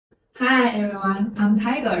Hi everyone, I'm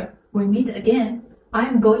Tiger. We meet again.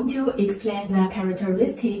 I'm going to explain the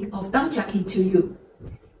characteristic of down jacket to you.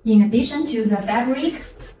 In addition to the fabric,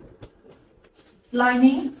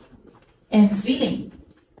 lining, and filling.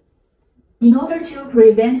 In order to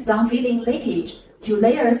prevent down filling leakage, 2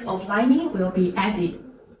 layers of lining will be added.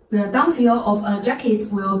 The down fill of a jacket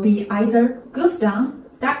will be either goose down,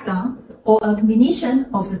 duck down, or a combination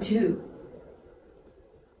of the two.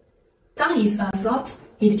 Down is a soft,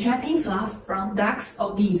 heat-trapping fluff from ducks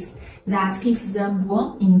or geese that keeps them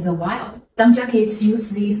warm in the wild. Down jackets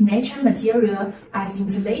use this natural material as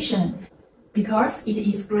insulation because it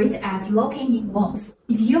is great at locking in warmth.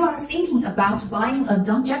 If you are thinking about buying a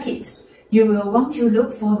down jacket, you will want to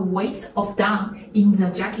look for the weight of down in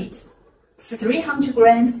the jacket. 300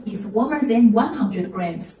 grams is warmer than 100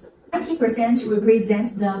 grams. 90%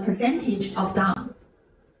 represents the percentage of down.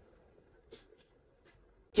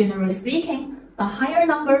 Generally speaking, a higher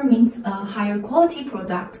number means a higher quality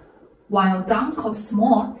product. While down costs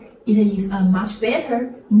more, it is a much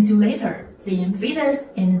better insulator than feathers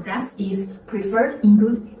and that is preferred in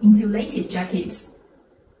good insulated jackets.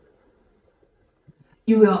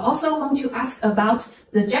 You will also want to ask about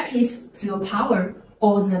the jacket's fill power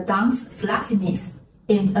or the down's fluffiness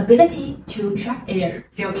and ability to trap air.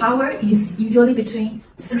 Fill power is usually between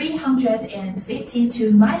 350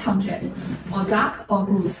 to 900 for duck or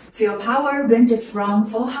goose. Fill power ranges from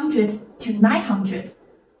 400 to 900.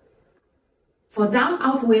 For down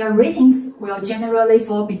outerwear ratings will generally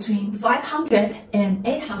fall between 500 and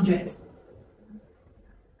 800.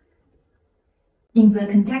 In the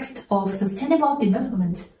context of sustainable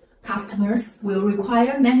development, customers will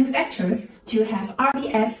require manufacturers to have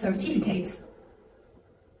RDS certificates.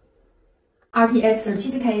 RDS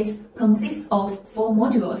certificate consists of 4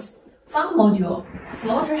 modules: farm module,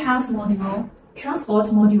 slaughterhouse module, transport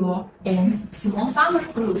module, and small farmer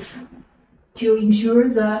groups, to ensure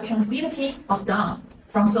the traceability of down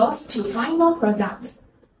from source to final product,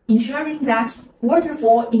 ensuring that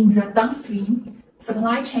waterfall in the downstream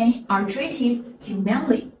supply chain are treated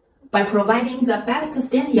humanely by providing the best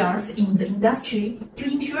standards in the industry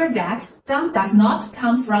to ensure that down does not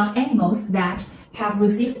come from animals that have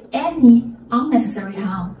received any unnecessary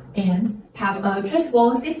harm and have a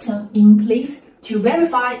traceable system in place to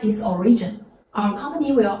verify its origin. Our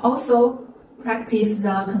company will also practice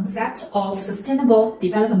the concept of sustainable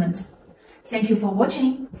development. Thank you for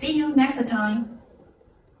watching. See you next time.